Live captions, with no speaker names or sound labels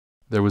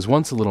There was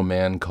once a little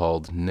man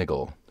called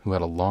Niggle who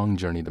had a long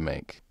journey to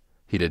make.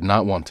 He did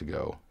not want to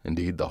go.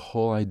 Indeed, the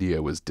whole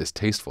idea was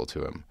distasteful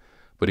to him,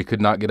 but he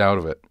could not get out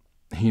of it.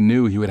 He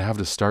knew he would have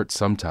to start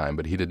sometime,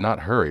 but he did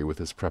not hurry with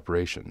his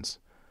preparations.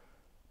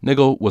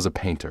 Niggle was a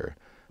painter,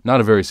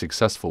 not a very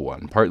successful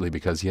one, partly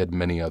because he had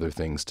many other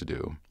things to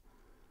do.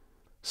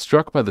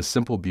 Struck by the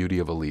simple beauty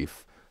of a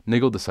leaf,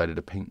 Niggle decided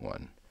to paint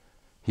one.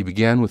 He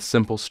began with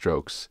simple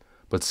strokes,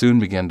 but soon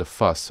began to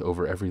fuss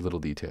over every little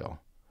detail.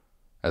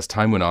 As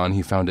time went on,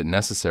 he found it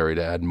necessary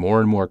to add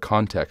more and more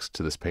context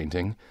to this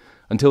painting,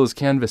 until his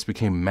canvas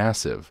became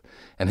massive,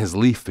 and his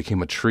leaf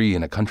became a tree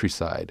in a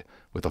countryside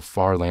with a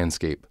far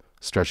landscape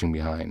stretching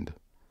behind.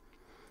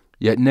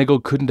 Yet Niggle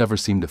couldn't ever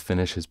seem to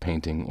finish his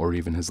painting or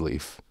even his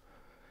leaf.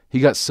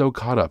 He got so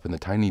caught up in the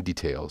tiny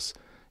details,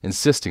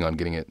 insisting on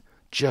getting it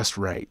just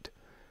right.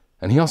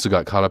 And he also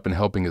got caught up in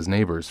helping his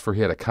neighbors, for he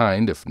had a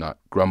kind, if not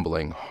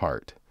grumbling,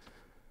 heart.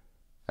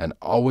 And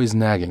always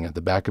nagging at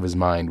the back of his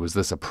mind was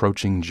this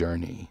approaching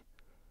journey.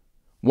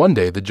 One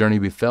day the journey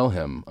befell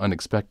him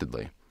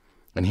unexpectedly,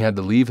 and he had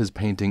to leave his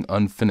painting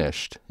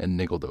unfinished and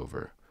niggled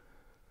over.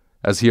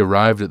 As he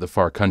arrived at the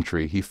far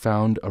country, he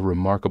found a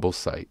remarkable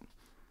sight.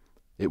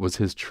 It was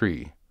his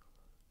tree.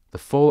 The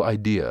full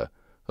idea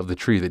of the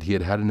tree that he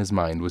had had in his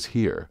mind was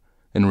here,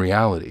 in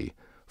reality,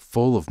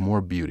 full of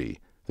more beauty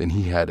than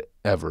he had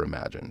ever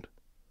imagined.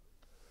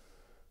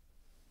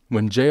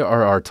 When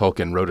J.R.R.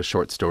 Tolkien wrote a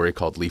short story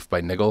called Leaf by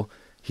Niggle,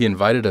 he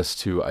invited us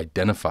to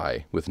identify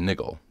with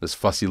Niggle, this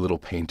fussy little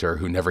painter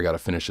who never got to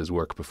finish his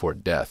work before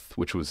death,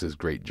 which was his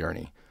great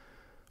journey.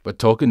 But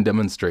Tolkien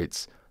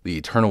demonstrates the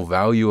eternal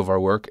value of our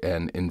work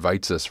and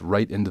invites us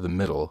right into the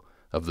middle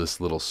of this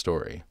little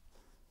story.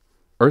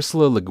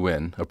 Ursula Le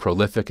Guin, a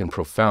prolific and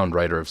profound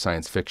writer of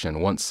science fiction,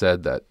 once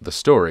said that the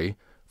story,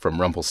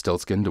 from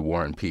Rumpelstiltskin to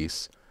War and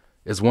Peace,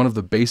 is one of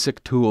the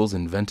basic tools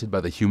invented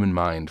by the human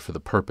mind for the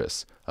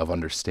purpose of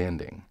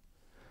understanding.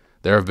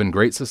 There have been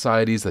great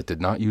societies that did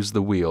not use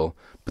the wheel,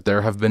 but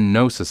there have been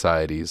no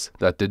societies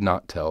that did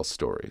not tell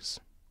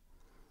stories.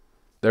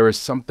 There is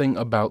something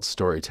about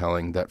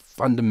storytelling that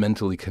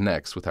fundamentally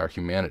connects with our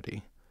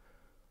humanity.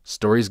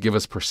 Stories give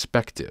us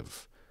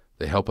perspective.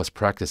 They help us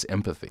practice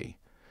empathy.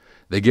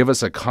 They give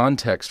us a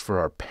context for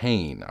our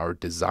pain, our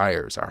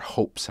desires, our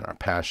hopes, and our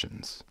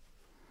passions.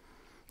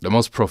 The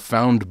most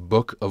profound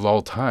book of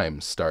all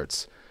time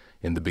starts,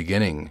 "In the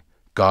beginning,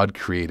 God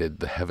created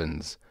the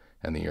heavens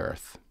and the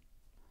earth."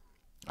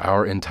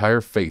 Our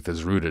entire faith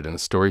is rooted in a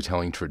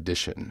storytelling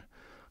tradition.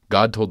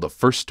 God told the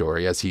first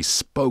story as he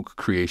spoke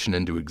creation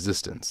into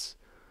existence.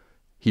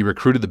 He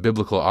recruited the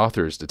biblical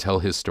authors to tell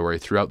his story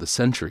throughout the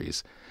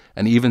centuries,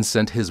 and even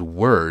sent his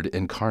word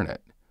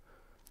incarnate.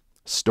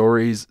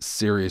 Stories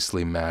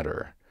seriously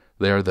matter.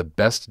 They are the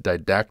best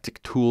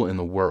didactic tool in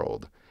the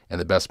world, and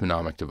the best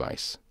mnemonic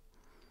device.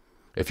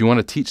 If you want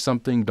to teach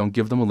something, don't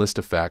give them a list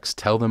of facts,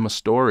 tell them a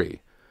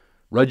story.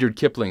 Rudyard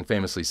Kipling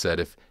famously said,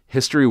 if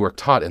history were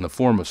taught in the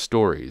form of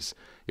stories,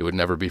 it would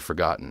never be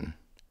forgotten.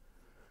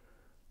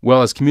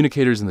 Well, as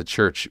communicators in the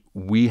church,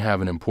 we have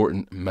an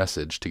important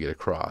message to get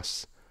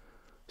across.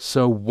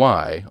 So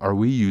why are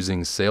we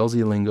using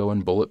salesy lingo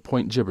and bullet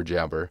point jibber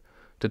jabber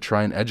to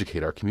try and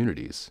educate our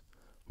communities?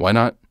 Why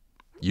not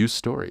use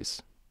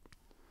stories?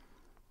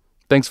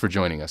 Thanks for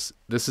joining us.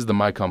 This is the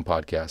MyCom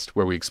podcast,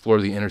 where we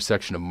explore the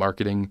intersection of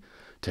marketing,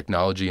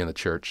 technology, and the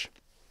church.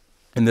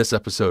 In this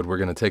episode, we're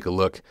going to take a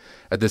look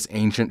at this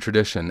ancient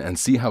tradition and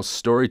see how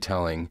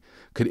storytelling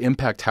could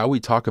impact how we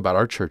talk about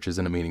our churches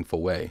in a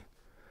meaningful way.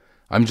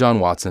 I'm John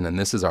Watson, and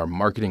this is our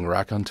marketing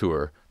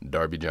raconteur,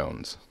 Darby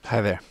Jones.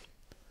 Hi there.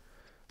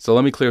 So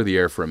let me clear the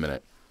air for a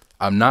minute.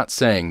 I'm not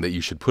saying that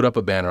you should put up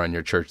a banner on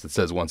your church that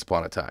says "Once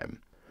Upon a Time."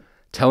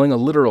 Telling a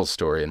literal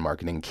story in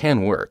marketing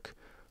can work,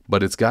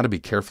 but it's got to be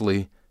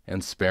carefully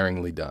and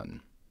sparingly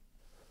done.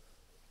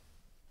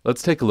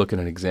 Let's take a look at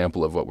an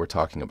example of what we're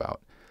talking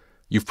about.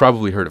 You've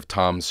probably heard of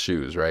Tom's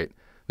shoes, right?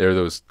 They're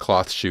those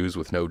cloth shoes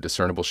with no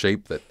discernible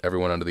shape that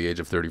everyone under the age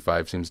of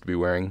 35 seems to be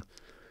wearing.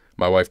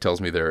 My wife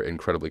tells me they're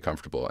incredibly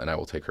comfortable, and I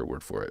will take her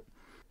word for it.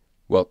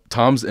 Well,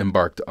 Tom's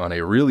embarked on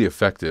a really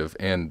effective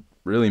and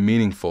really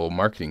meaningful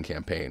marketing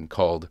campaign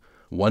called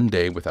One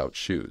Day Without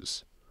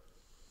Shoes.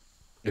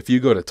 If you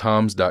go to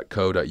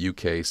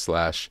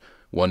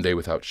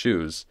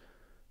toms.co.uk/onedaywithoutshoes,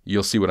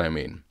 you'll see what I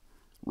mean.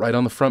 Right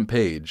on the front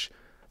page,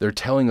 they're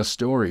telling a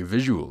story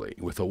visually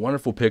with a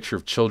wonderful picture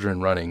of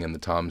children running in the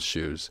Tom's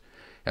shoes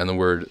and the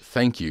word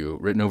 "thank you"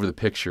 written over the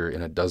picture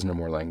in a dozen or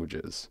more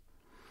languages.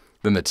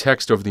 Then the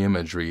text over the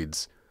image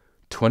reads,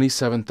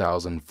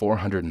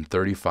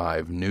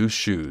 27,435 new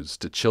shoes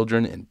to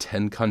children in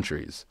 10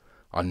 countries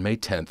on May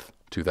 10th,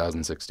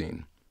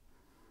 2016.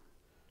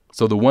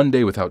 So the One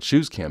Day Without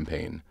Shoes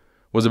campaign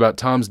was about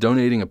Tom's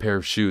donating a pair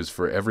of shoes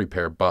for every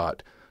pair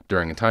bought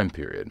during a time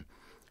period.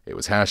 It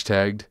was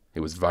hashtagged,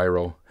 it was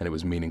viral, and it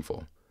was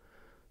meaningful.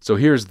 So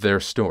here's their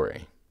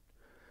story.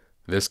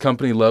 This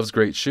company loves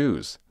great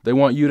shoes. They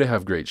want you to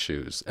have great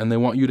shoes, and they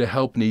want you to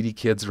help needy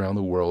kids around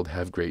the world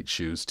have great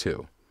shoes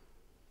too.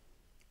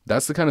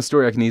 That's the kind of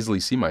story I can easily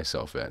see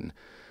myself in.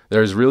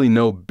 There's really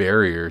no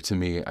barrier to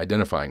me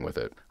identifying with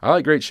it. I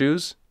like great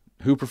shoes.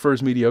 Who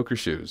prefers mediocre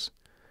shoes?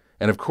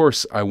 And of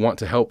course, I want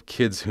to help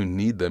kids who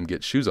need them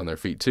get shoes on their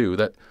feet too.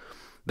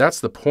 That's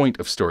the point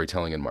of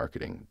storytelling and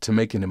marketing, to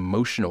make an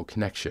emotional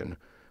connection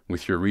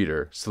with your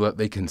reader so that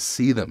they can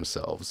see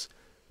themselves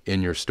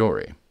in your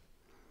story.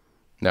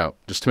 Now,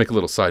 just to make a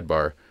little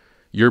sidebar,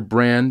 your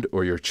brand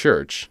or your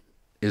church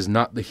is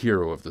not the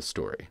hero of the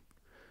story.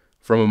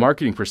 From a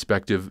marketing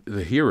perspective,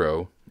 the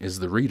hero is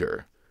the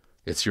reader.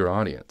 It's your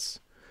audience.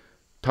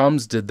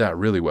 Tom's did that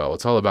really well.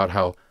 It's all about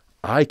how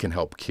I can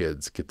help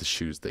kids get the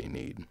shoes they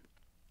need.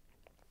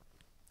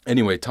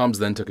 Anyway, Tom's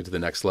then took it to the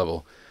next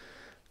level.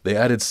 They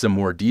added some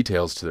more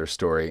details to their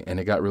story, and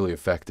it got really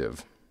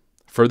effective.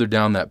 Further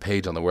down that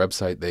page on the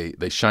website,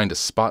 they shined a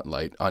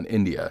spotlight on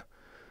India.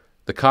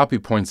 The copy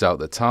points out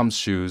that Tom's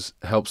Shoes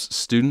helps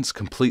students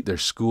complete their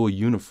school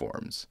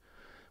uniforms,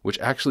 which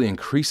actually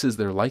increases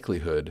their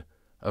likelihood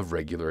of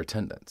regular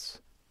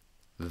attendance.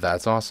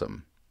 That's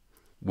awesome.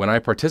 When I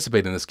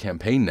participate in this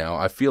campaign now,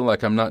 I feel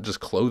like I'm not just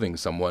clothing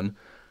someone,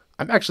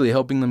 I'm actually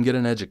helping them get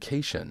an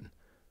education.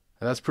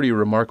 And that's pretty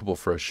remarkable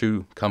for a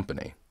shoe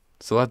company.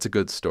 So that's a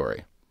good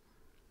story.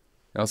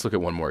 Now let's look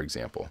at one more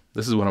example.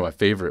 This is one of my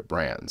favorite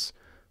brands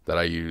that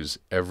I use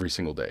every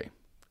single day.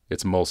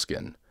 It's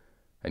Moleskine.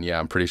 And yeah,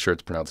 I'm pretty sure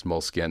it's pronounced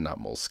Moleskine, not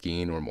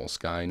Moleskine or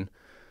Moleskine.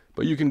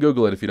 But you can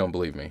Google it if you don't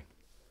believe me.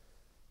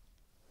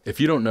 If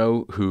you don't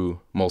know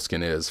who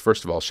Moleskine is,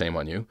 first of all, shame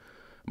on you.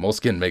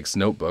 Moleskine makes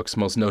notebooks,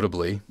 most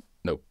notably,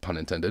 no pun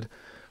intended.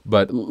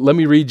 But let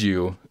me read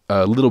you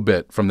a little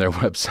bit from their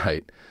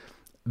website.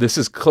 This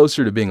is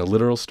closer to being a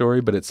literal story,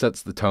 but it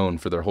sets the tone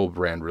for their whole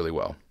brand really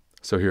well.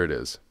 So here it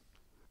is.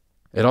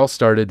 It all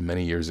started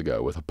many years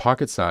ago with a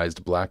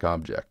pocket-sized black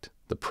object,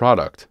 the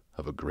product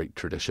of a great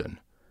tradition.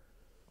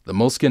 The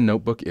Moleskine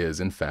notebook is,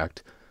 in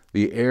fact,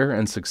 the heir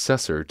and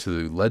successor to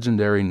the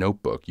legendary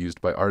notebook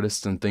used by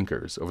artists and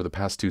thinkers over the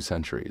past 2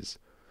 centuries.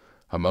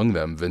 Among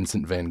them,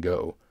 Vincent van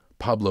Gogh,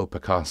 Pablo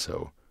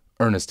Picasso,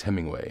 Ernest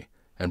Hemingway,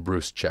 and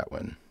Bruce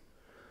Chatwin.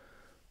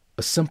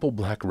 A simple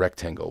black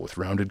rectangle with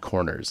rounded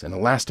corners, an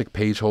elastic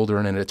page holder,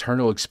 and an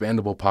eternal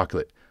expandable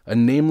pocket, a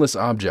nameless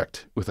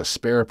object with a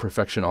spare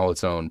perfection all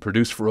its own,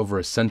 produced for over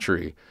a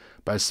century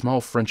by a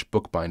small French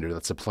bookbinder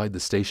that supplied the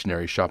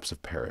stationery shops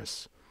of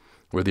Paris,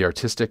 where the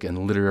artistic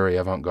and literary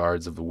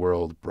avant-gardes of the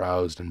world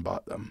browsed and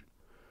bought them.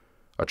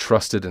 A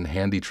trusted and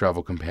handy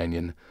travel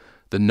companion,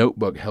 the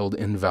notebook held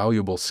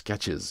invaluable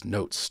sketches,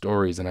 notes,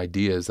 stories, and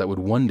ideas that would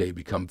one day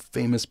become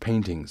famous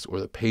paintings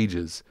or the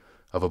pages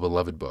of a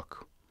beloved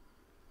book.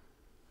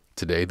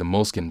 Today, the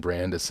Moleskine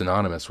brand is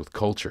synonymous with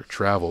culture,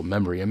 travel,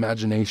 memory,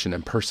 imagination,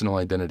 and personal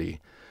identity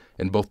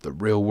in both the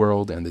real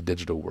world and the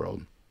digital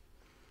world.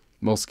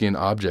 Moleskine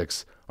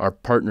objects are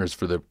partners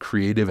for the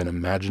creative and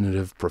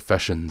imaginative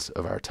professions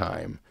of our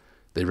time.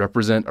 They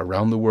represent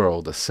around the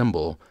world a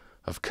symbol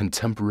of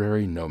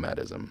contemporary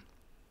nomadism.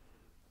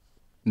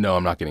 No,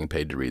 I'm not getting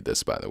paid to read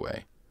this, by the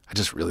way. I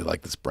just really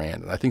like this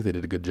brand, and I think they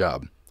did a good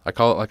job. I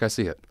call it like I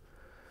see it.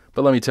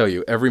 But let me tell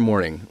you, every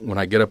morning when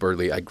I get up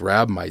early, I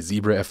grab my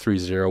Zebra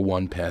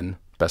F301 pen,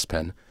 best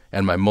pen,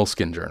 and my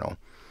Moleskine journal.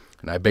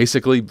 And I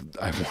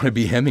want to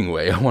be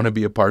Hemingway. I want to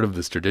be a part of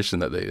this tradition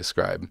that they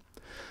describe.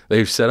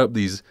 They've set up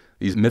these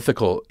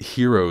mythical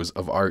heroes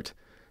of art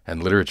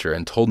and literature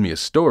and told me a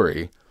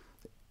story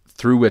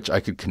through which I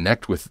could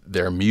connect with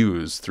their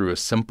muse through a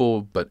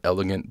simple but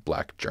elegant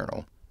black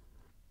journal.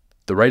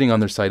 The writing on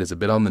their site is a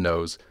bit on the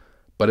nose,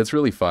 but it's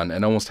really fun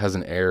and almost has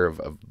an air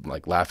of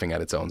like laughing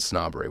at its own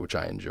snobbery, which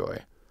I enjoy.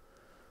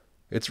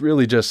 It's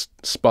really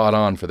just spot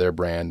on for their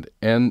brand,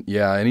 and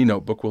yeah, any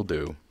notebook will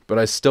do, but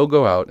I still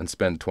go out and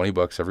spend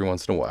 $20 every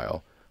once in a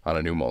while on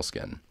a new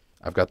Moleskine.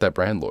 I've got that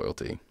brand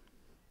loyalty.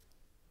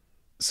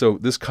 So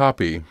this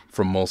copy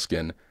from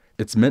Moleskine,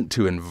 it's meant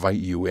to invite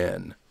you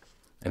in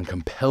and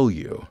compel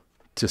you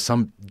to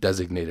some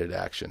designated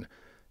action.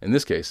 In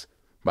this case,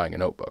 buying a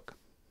notebook.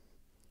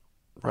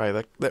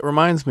 Right. That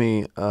reminds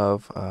me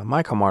of a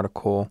MyCom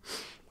article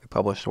we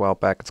published a while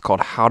back. It's called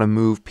How to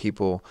Move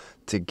People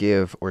to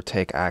Give or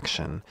Take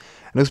Action.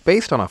 And it was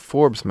based on a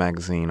Forbes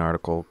magazine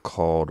article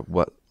called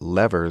What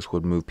Levers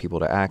Would Move People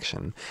to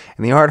Action.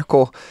 And the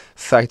article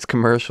cites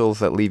commercials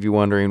that leave you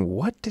wondering,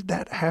 what did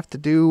that have to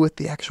do with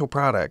the actual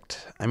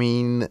product? I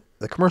mean,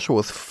 the commercial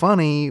was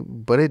funny,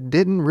 but it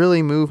didn't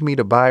really move me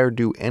to buy or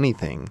do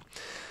anything.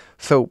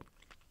 So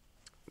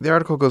the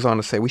article goes on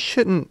to say we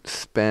shouldn't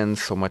spend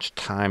so much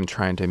time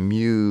trying to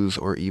amuse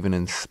or even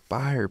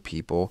inspire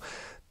people.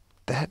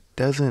 That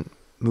doesn't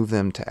move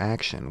them to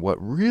action.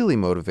 What really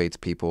motivates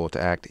people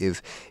to act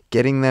is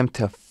getting them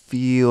to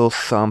feel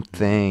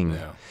something.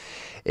 Yeah.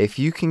 If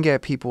you can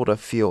get people to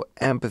feel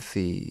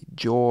empathy,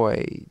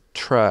 joy,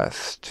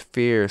 trust,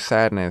 fear,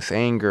 sadness,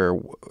 anger,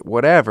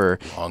 whatever,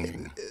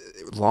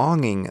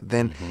 longing,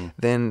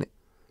 then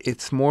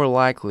it's more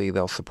likely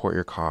they'll support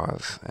your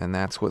cause. And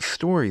that's what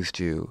stories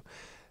do.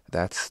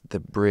 That's the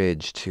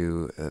bridge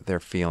to their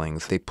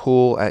feelings. They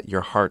pull at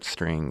your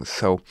heartstrings.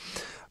 So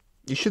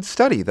you should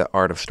study the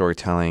art of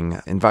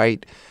storytelling.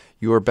 Invite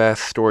your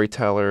best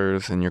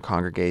storytellers in your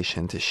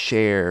congregation to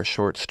share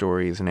short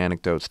stories and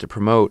anecdotes to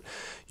promote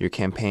your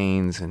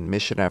campaigns and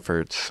mission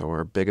efforts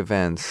or big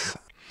events.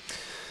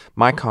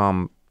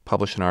 MyCom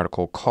published an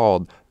article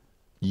called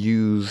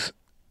Use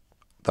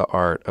the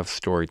Art of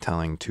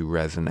Storytelling to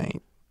Resonate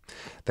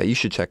that you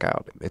should check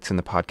out. It's in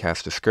the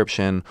podcast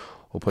description.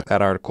 We'll put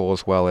that article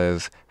as well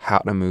as how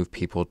to move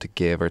people to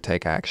give or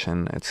take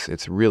action.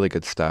 It's really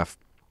good stuff.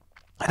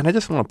 And I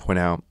just want to point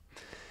out,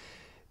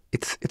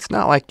 it's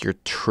not like you're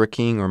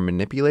tricking or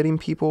manipulating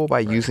people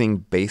by using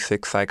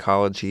basic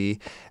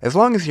psychology. As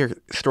long as your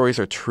stories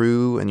are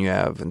true and you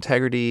have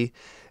integrity,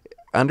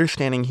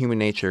 understanding human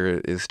nature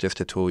is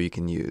just a tool you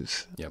can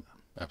use. Yep,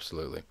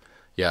 absolutely.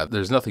 Yeah,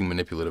 there's nothing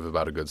manipulative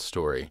about a good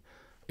story.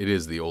 It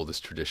is the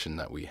oldest tradition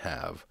that we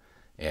have.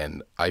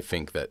 And I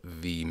think that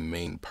the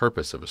main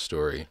purpose of a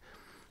story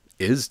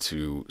is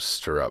to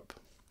stir up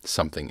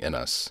something in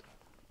us.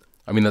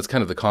 I mean, that's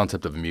kind of the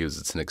concept of a muse.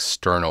 It's an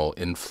external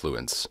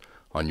influence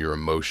on your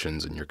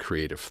emotions and your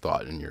creative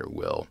thought and your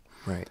will.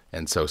 Right.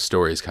 And so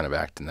stories kind of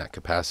act in that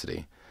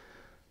capacity.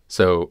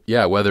 So,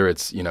 yeah, whether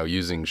it's,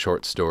 using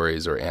short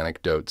stories or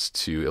anecdotes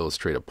to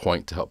illustrate a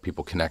point to help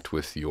people connect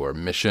with your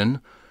mission,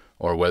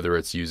 or whether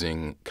it's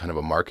using kind of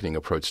a marketing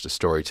approach to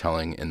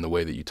storytelling in the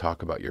way that you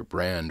talk about your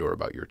brand or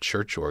about your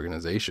church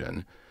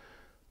organization,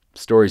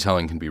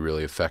 storytelling can be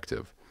really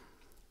effective.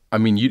 I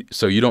mean, you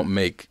don't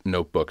make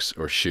notebooks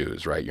or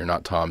shoes, right? You're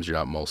not Tom's, you're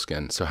not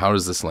Moleskine. So how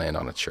does this land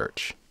on a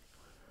church?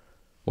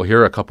 Well,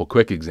 here are a couple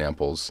quick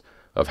examples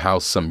of how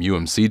some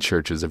UMC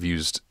churches have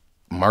used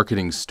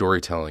marketing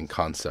storytelling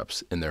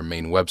concepts in their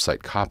main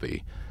website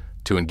copy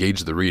to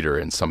engage the reader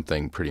in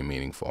something pretty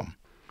meaningful.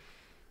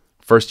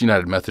 First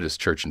United Methodist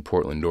Church in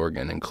Portland,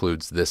 Oregon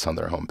includes this on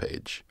their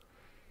homepage.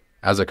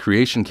 As a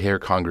creation care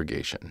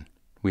congregation,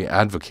 we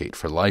advocate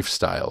for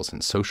lifestyles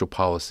and social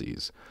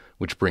policies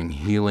which bring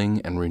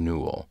healing and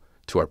renewal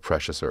to our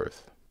precious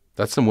earth.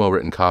 That's some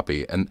well-written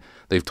copy, and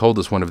they've told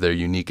us one of their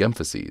unique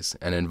emphases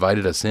and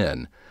invited us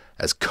in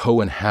as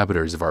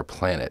co-inhabitors of our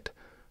planet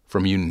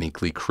from a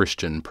uniquely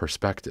Christian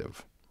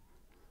perspective.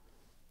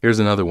 Here's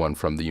another one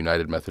from the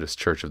United Methodist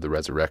Church of the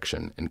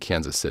Resurrection in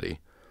Kansas City.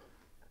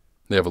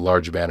 They have a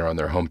large banner on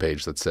their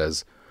homepage that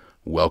says,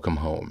 "Welcome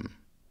home."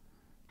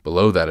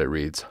 Below that it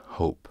reads,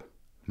 "Hope,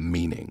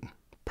 meaning,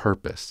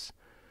 purpose.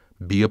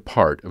 Be a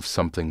part of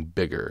something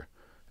bigger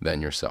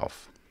than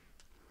yourself."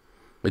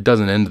 It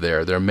doesn't end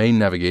there. Their main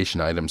navigation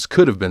items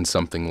could have been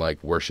something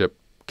like worship,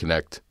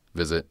 connect,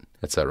 visit,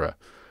 etc.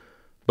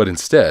 But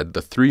instead,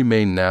 the three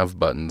main nav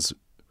buttons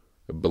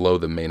below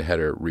the main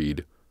header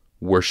read,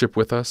 "Worship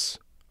with us,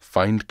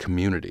 find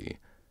community,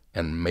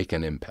 and make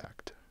an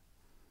impact."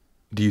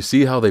 Do you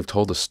see how they've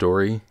told a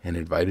story and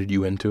invited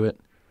you into it?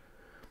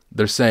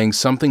 They're saying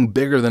something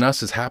bigger than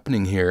us is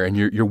happening here, and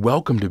you're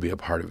welcome to be a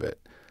part of it.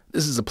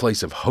 This is a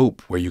place of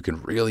hope where you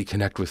can really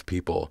connect with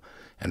people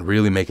and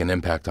really make an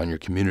impact on your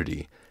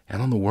community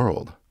and on the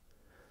world.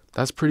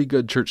 That's pretty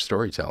good church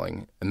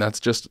storytelling, and that's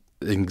just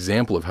an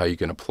example of how you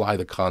can apply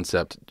the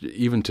concept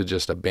even to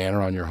just a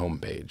banner on your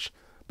homepage,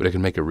 but it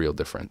can make a real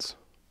difference.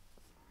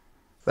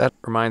 That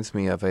reminds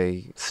me of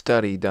a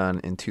study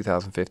done in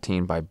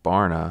 2015 by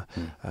Barna.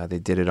 They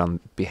did it on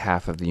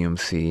behalf of the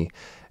UMC,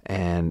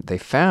 and they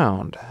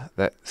found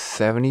that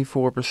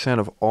 74%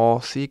 of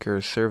all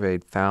seekers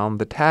surveyed found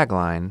the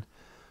tagline,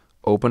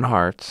 "Open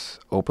hearts,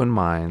 open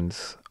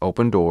minds,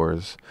 open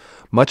doors,"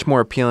 much more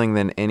appealing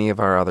than any of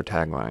our other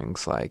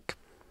taglines like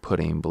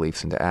 "Putting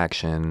beliefs into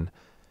action,"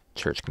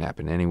 "Church can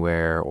happen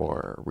anywhere,"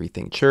 or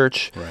 "Rethink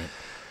Church." Right.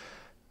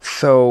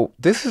 So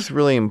this is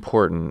really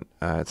important.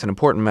 It's an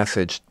important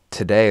message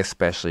today,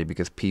 especially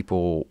because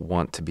people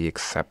want to be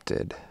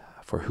accepted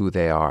for who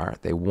they are.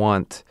 They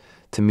want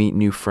to meet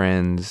new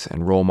friends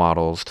and role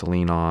models to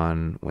lean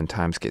on when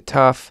times get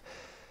tough,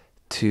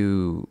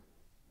 to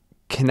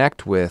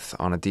connect with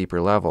on a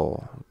deeper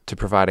level, to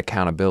provide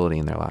accountability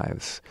in their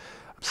lives.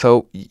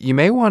 So you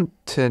may want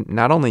to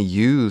not only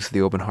use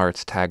the Open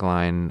Hearts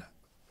tagline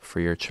for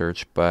your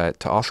church, but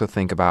to also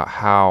think about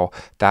how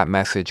that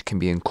message can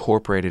be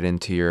incorporated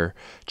into your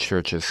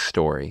church's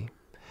story,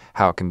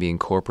 how it can be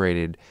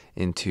incorporated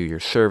into your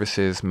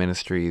services,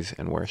 ministries,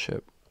 and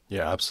worship.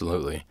 Yeah,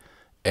 absolutely.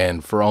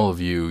 And for all of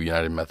you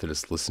United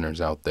Methodist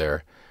listeners out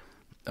there,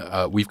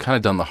 we've kind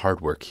of done the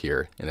hard work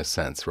here in a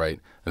sense,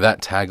 right?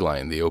 That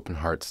tagline, the Open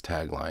Hearts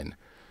tagline,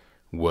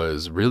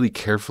 was really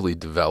carefully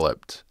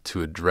developed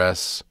to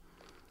address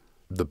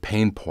the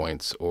pain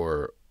points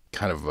or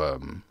kind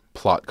of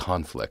plot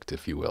conflict,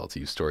 if you will, to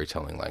use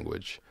storytelling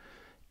language,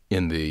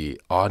 in the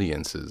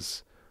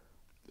audience's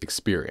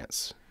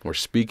experience. We're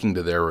speaking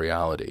to their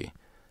reality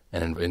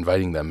and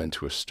inviting them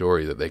into a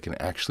story that they can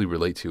actually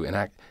relate to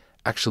and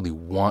actually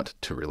want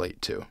to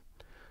relate to. Do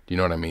you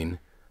know what I mean?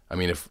 I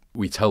mean, if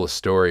we tell a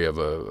story of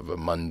a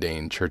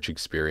mundane church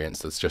experience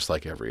that's just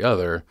like every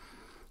other,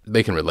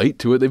 they can relate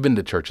to it. They've been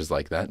to churches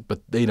like that,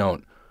 but they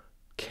don't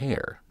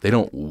care. They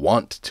don't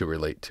want to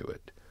relate to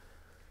it.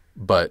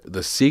 But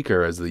the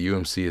seeker, as the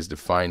UMC has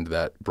defined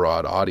that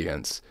broad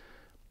audience,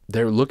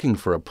 they're looking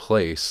for a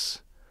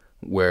place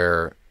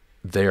where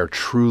they are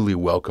truly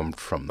welcomed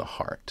from the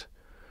heart,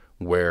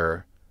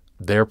 where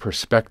their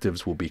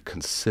perspectives will be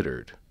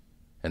considered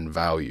and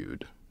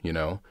valued,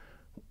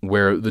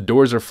 where the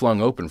doors are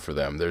flung open for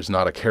them. There's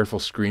not a careful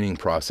screening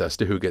process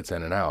to who gets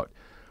in and out.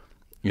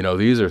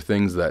 These are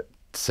things that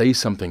say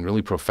something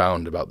really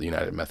profound about the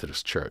United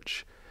Methodist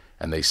Church,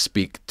 and they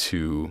speak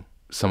to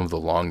some of the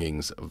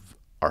longings of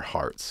our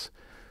hearts.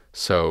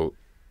 So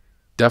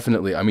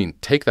definitely,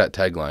 take that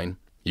tagline,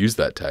 use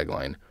that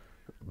tagline,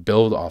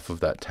 build off of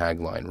that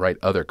tagline, write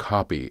other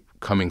copy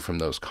coming from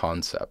those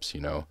concepts,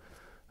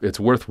 It's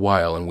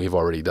worthwhile, and we've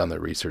already done the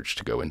research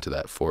to go into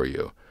that for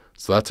you.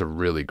 So that's a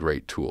really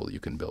great tool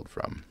you can build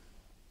from.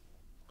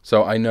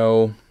 So I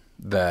know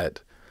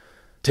that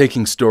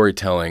taking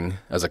storytelling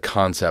as a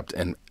concept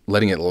and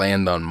letting it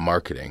land on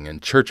marketing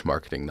and church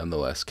marketing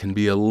nonetheless can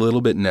be a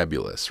little bit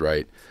nebulous,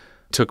 right?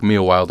 It took me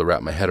a while to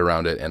wrap my head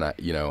around it, and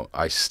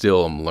I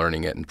still am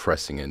learning it and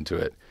pressing into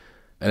it.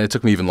 And it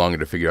took me even longer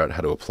to figure out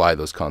how to apply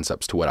those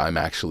concepts to what I'm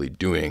actually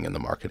doing in the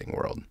marketing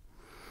world.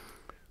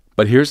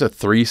 But here's a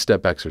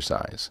 3-step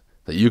exercise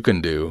that you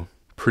can do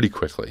pretty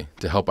quickly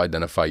to help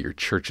identify your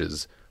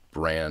church's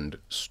brand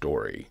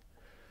story.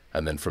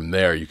 And then from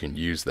there, you can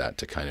use that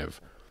to kind of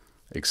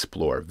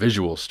explore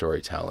visual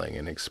storytelling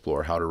and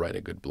explore how to write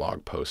a good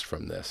blog post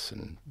from this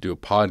and do a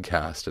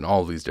podcast and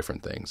all of these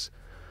different things.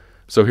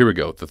 So here we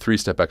go. The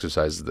 3-step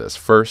exercise is this.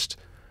 First,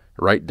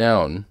 write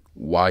down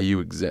why you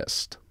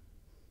exist.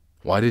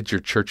 Why did your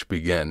church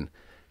begin,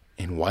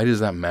 and why does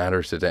that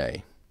matter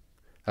today?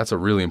 That's a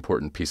really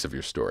important piece of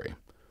your story.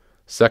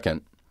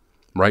 Second,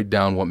 write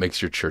down what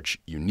makes your church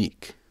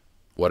unique.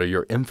 What are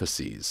your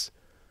emphases?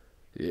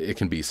 It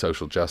can be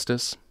social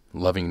justice,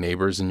 loving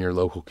neighbors in your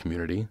local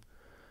community,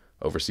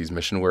 overseas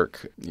mission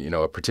work,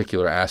 a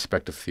particular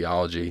aspect of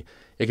theology.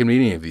 It can be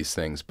any of these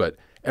things, but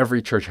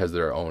every church has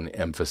their own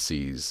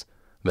emphases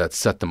that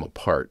set them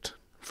apart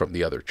from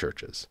the other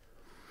churches.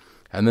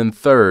 And then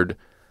third,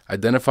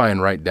 identify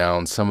and write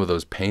down some of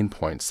those pain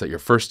points that your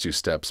first 2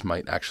 steps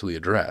might actually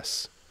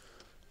address.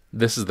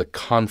 This is the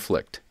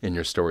conflict in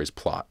your story's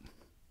plot.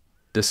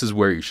 This is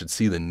where you should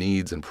see the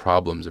needs and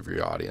problems of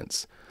your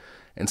audience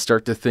and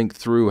start to think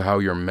through how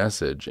your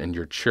message and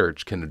your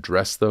church can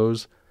address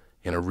those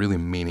in a really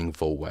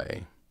meaningful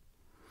way.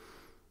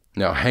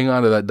 Now, hang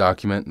on to that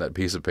document, that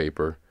piece of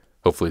paper.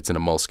 Hopefully it's in a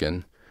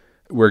moleskin.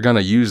 We're going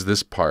to use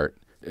this part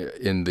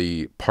in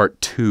the part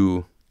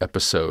 2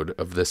 episode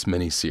of this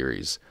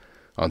mini-series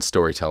on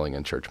storytelling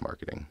and church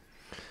marketing.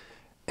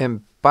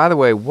 And by the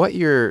way, what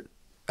you're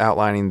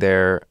outlining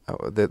there,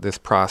 this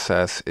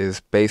process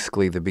is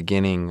basically the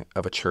beginning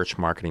of a church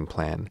marketing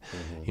plan.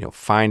 Mm-hmm.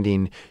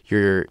 Finding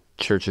your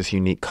church's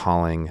unique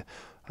calling,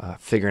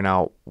 figuring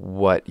out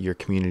what your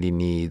community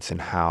needs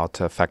and how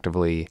to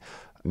effectively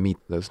meet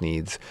those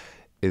needs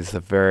is the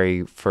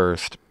very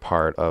first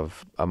part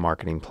of a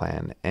marketing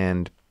plan.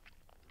 And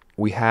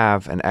we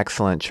have an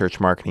excellent church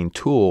marketing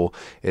tool.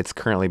 It's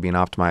currently being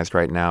optimized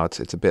right now.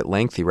 It's a bit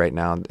lengthy right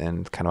now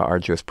and kind of an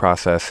arduous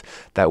process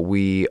that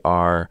we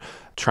are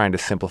trying to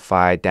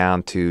simplify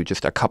down to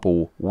just a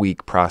couple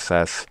week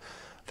process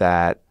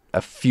that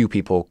a few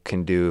people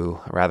can do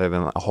rather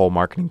than a whole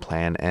marketing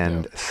plan.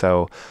 And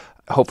so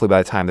hopefully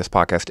by the time this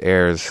podcast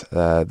airs,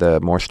 the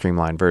more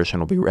streamlined version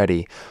will be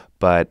ready.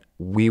 But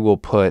we will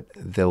put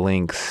the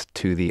links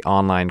to the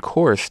online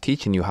course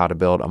teaching you how to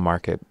build a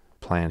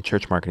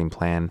church marketing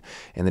plan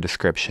in the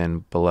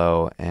description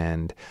below.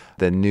 And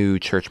the new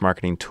church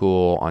marketing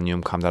tool on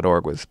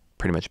umcom.org was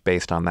pretty much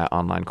based on that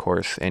online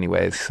course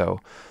anyways. So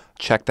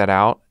check that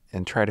out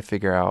and try to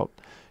figure out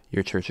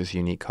your church's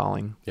unique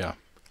calling. Yeah,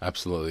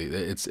 absolutely.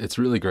 It's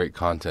really great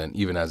content.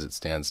 Even as it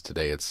stands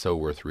today, it's so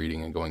worth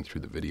reading and going through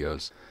the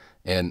videos.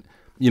 And,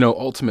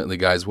 ultimately,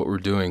 guys, what we're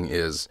doing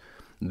is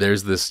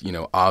there's this,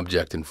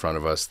 object in front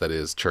of us that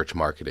is church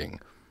marketing.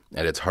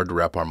 And it's hard to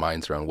wrap our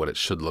minds around what it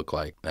should look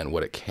like and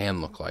what it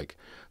can look like.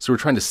 So we're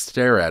trying to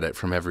stare at it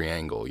from every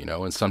angle,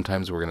 and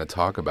sometimes we're going to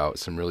talk about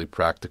some really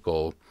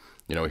practical,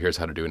 here's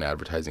how to do an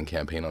advertising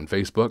campaign on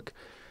Facebook.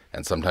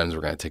 And sometimes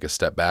we're going to take a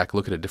step back,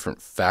 look at a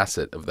different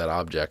facet of that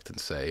object and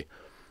say,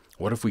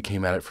 what if we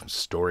came at it from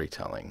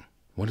storytelling?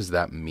 What does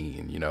that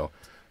mean?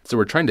 So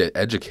we're trying to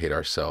educate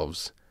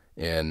ourselves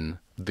in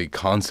the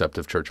concept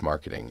of church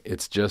marketing.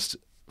 It's just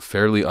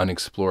fairly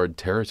unexplored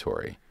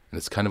territory. And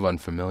it's kind of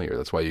unfamiliar.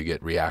 That's why you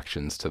get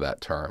reactions to that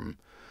term.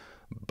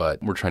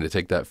 But we're trying to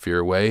take that fear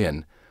away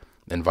and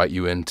invite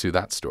you into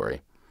that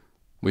story.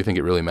 We think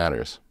it really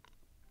matters.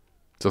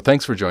 So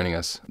thanks for joining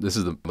us. This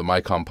is the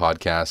MyCom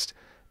podcast.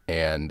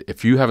 And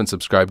if you haven't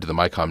subscribed to the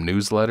MyCom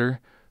newsletter,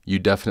 you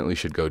definitely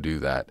should go do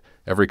that.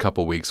 Every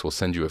couple weeks, we'll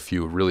send you a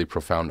few really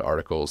profound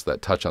articles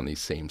that touch on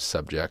these same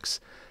subjects.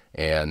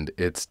 And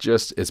it's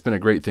been a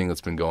great thing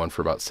that's been going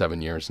for about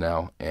 7 years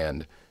now.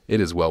 And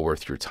it is well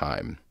worth your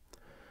time.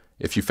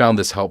 If you found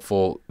this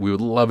helpful, we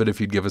would love it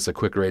if you'd give us a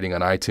quick rating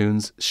on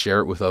iTunes, share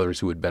it with others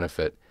who would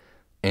benefit.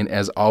 And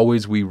as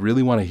always, we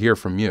really want to hear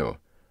from you.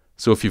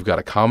 So if you've got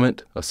a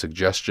comment, a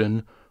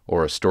suggestion,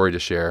 or a story to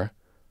share,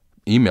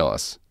 email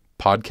us,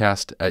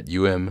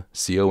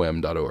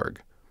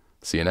 podcast@umcom.org.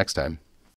 See you next time.